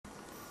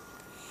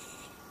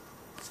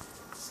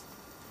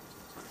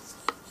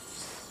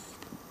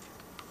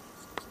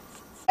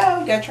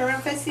go. Turn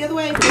around, face the other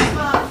way. Come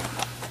on.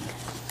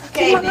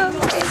 Okay, big noise.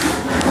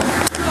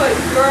 Good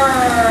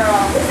girl.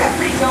 Who's that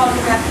pretty dog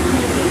in that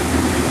bikini?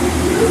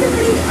 Who's that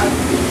pretty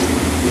ugly?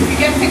 If you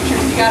get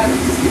pictures, you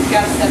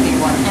gotta send me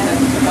one. And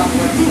put it on the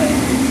website.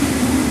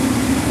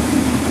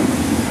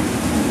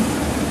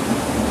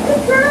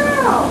 Good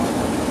girl.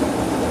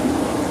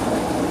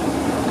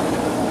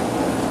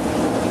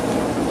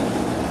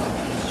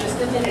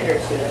 Just a minute or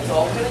two. That's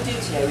all we're gonna do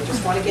today. We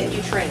just want to get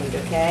you trained,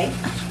 okay?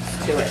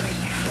 Do it.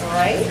 All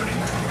right.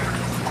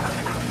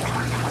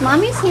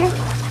 Mommy's here.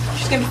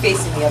 She's gonna be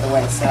facing the other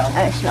way, so.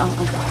 Oh, she don't.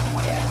 Okay.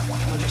 Yeah,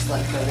 we'll just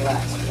let her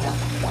relax, you know?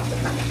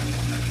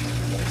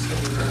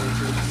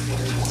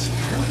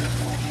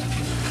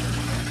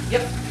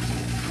 Yep.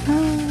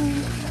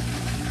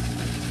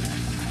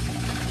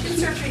 She had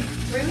surgery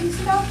 3 weeks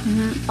ago?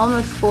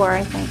 Almost 4,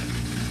 I think.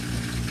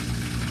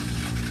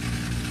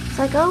 It's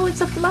like, oh,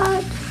 it's a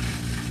flood.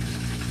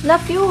 La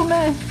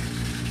fiume.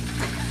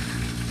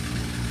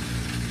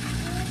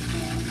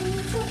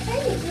 It's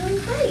okay, you're doing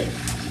great.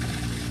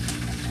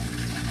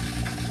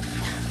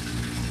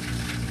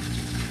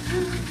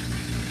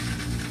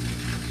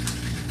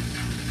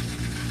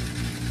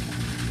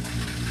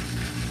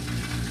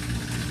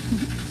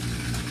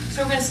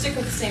 So we're going to stick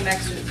with the same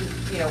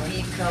exercise, you know,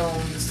 weave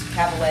cones,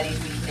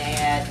 cavalettis we can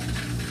add.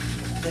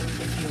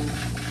 If you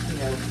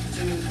do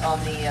on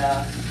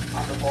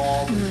the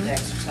ball, the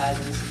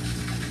exercises.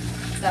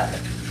 That's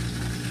it.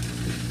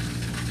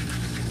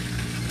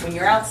 When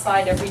you're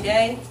outside every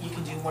day, you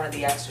can do one of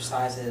the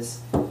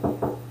exercises.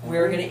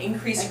 We're going to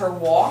increase her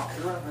walk.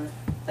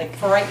 Like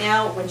for right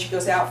now, when she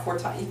goes out 4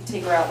 times, you can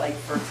take her out like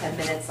for 10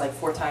 minutes, like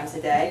 4 times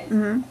a day.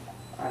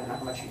 I don't know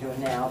how much you're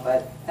doing now,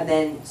 and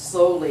then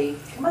slowly,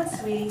 come on,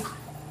 sweetie,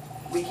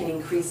 we can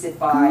increase it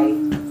by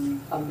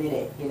a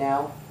minute, you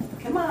know?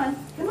 Come on,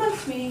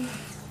 sweetie,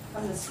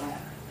 come this way.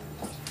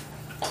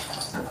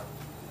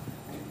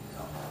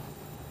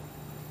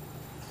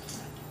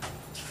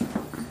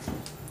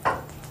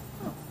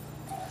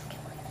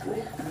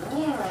 Good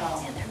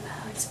girl.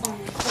 It's on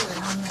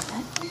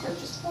record.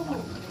 Just hold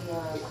on.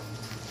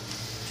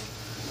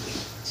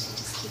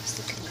 Keeps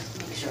looking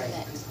to make sure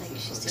that like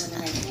she's doing the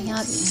right thing. Yeah,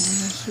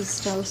 she's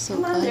so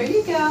Come on, good. there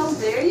you go,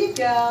 there you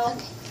go.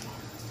 Okay.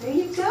 There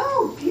you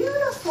go,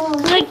 beautiful.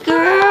 Good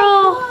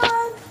girl.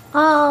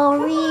 Oh,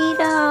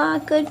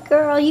 Rita, good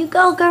girl. You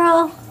go,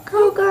 girl.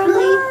 Go, girlie.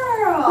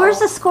 Girl. Where's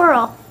the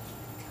squirrel?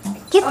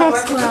 Get that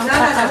squirrel. No,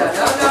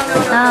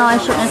 Oh, I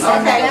shouldn't have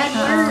said that.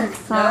 Okay.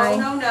 Oh, sorry.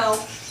 No.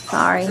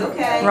 Sorry. It's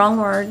okay. Wrong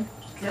word.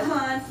 Come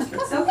on,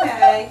 it's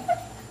okay.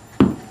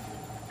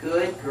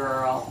 Good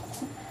girl.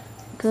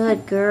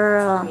 Good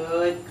girl.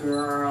 Good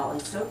girl.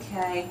 It's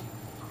okay.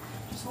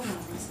 Just hold on.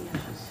 Let's see how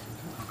she's.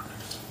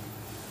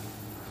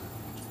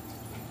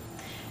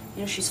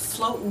 You know, she's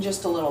floating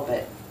just a little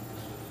bit.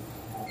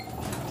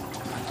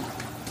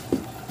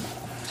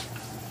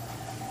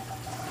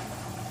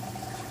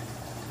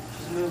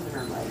 She's moving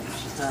her leg.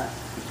 She's not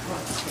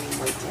putting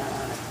weight down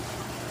on it.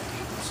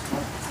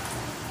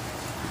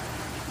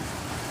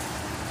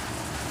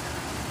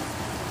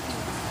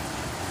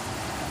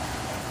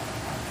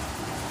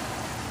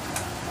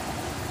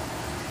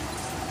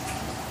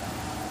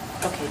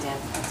 Okay, Dan,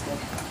 that's good.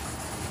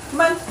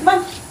 Come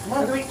on.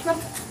 Margarita, come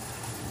on.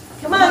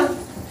 Come on.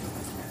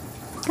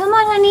 Come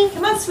on, honey.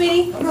 Come on,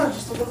 sweetie. Come on,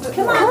 just a little bit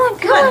Come more. on.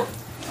 Come on.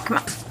 Come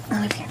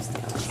over here.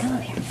 Come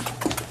over here.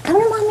 Come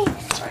on, mommy.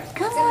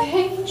 Come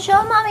on.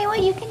 Show mommy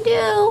what you can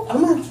do.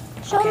 Come on.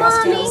 Show Okay, I'll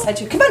stand on mommy. this side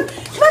too. Come on,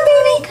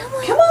 baby. Come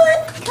on. Come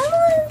on. Come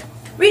on.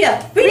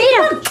 Rita. Rita.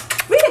 Come on.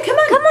 Rita, come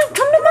on. Come on.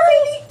 Come to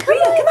mommy.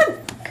 Rita, come on.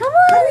 Come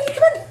on. Margarita,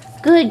 come on.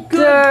 Good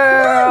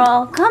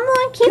girl. Come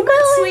on. Keep Come on,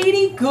 going.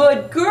 sweetie.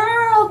 Good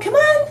girl. Come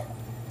on.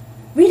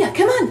 Rita,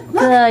 come on.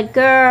 Look. Good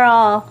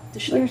girl.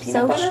 Does she You're like peanut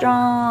so butter?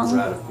 strong. We're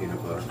out of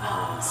peanut butter.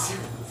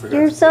 Forgot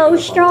You're the so peanut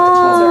butter.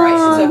 strong. It's all right.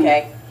 She's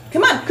okay.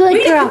 Come on. Good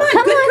Rita, girl. Come on.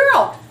 Come Good on.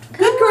 girl.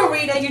 Good girl,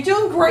 Rita. You're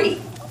doing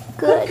great.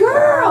 Good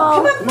girl.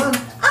 Come on. Come on.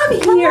 I'm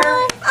Come here.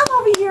 on. I'm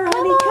over here,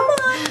 honey. Come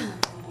on.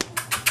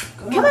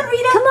 Come on,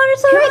 Rita. Come on,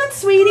 it's all Come right. on,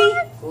 sweetie.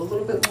 Go a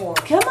little bit more.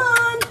 Come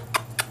on.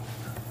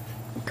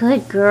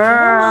 Good Come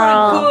girl.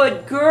 on,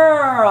 good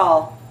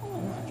girl.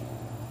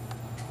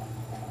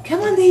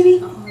 Come on, baby.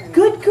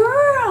 Good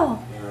girl. All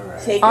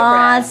right. Take a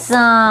breath.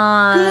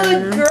 Awesome.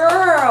 Good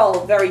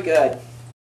girl. Very good.